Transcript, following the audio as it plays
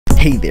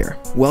Hey there,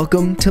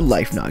 welcome to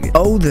Life Noggin.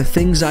 Oh, the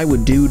things I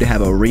would do to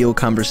have a real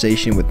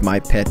conversation with my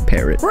pet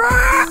parrot.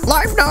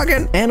 Life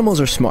Noggin!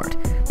 Animals are smart,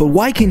 but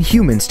why can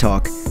humans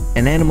talk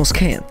and animals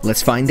can't?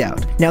 Let's find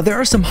out. Now, there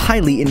are some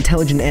highly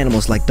intelligent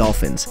animals like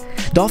dolphins.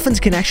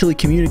 Dolphins can actually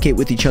communicate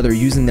with each other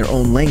using their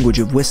own language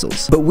of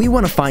whistles. But we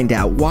want to find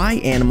out why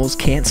animals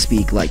can't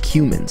speak like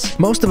humans.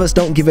 Most of us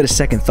don't give it a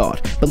second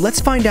thought, but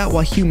let's find out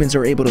why humans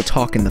are able to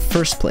talk in the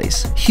first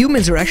place.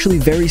 Humans are actually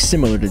very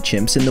similar to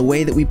chimps in the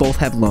way that we both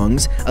have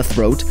lungs, a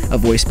throat, a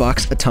voice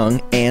box, a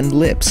tongue, and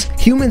lips.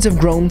 Humans have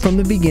grown from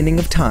the beginning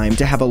of time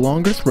to have a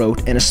longer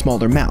throat and a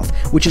smaller mouth,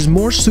 which is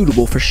more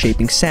suitable for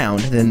shaping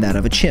sound than that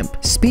of a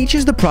chimp. Speech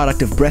is the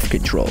product of breath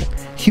control.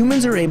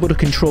 Humans are able to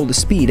control the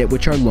speed at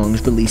which our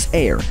lungs release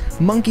air.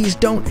 Monkeys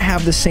don't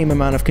have the same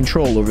amount of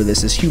control over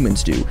this as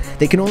humans do.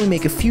 They can only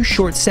make a few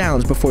short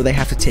sounds before they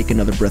have to take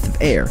another breath of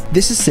air.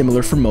 This is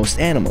similar for most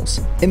animals.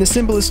 In the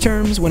simplest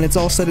terms, when it's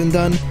all said and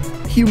done,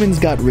 humans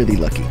got really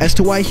lucky. As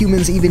to why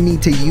humans even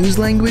need to use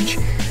language,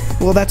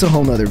 well, that's a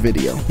whole nother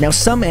video. Now,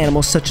 some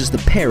animals, such as the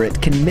parrot,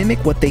 can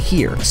mimic what they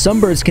hear. Some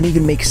birds can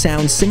even make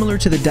sounds similar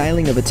to the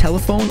dialing of a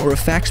telephone or a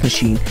fax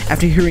machine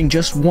after hearing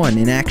just one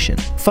in action.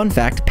 Fun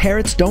fact,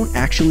 parrots don't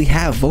actually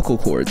have vocal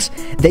cords.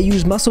 They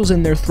use muscles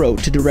in their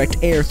throat to direct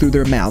air through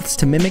their mouths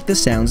to mimic the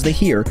sounds they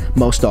hear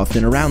most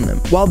often around them.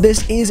 While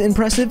this is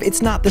impressive,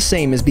 it's not the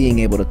same as being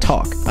able to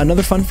talk.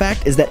 Another fun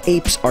fact is that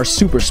apes are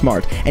super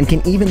smart and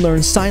can even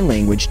learn sign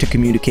language to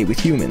communicate with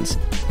humans.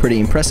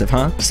 Pretty impressive,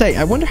 huh? Say,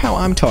 I wonder how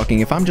I'm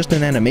talking if I'm just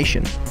an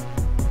animation.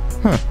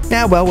 Huh.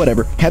 Yeah, well,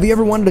 whatever. Have you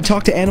ever wanted to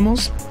talk to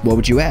animals? What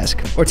would you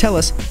ask? Or tell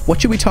us, what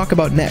should we talk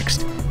about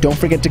next? Don't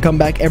forget to come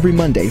back every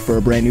Monday for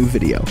a brand new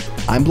video.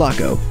 I'm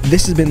Blocko.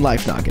 This has been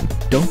Life Noggin.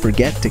 Don't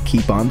forget to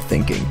keep on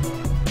thinking.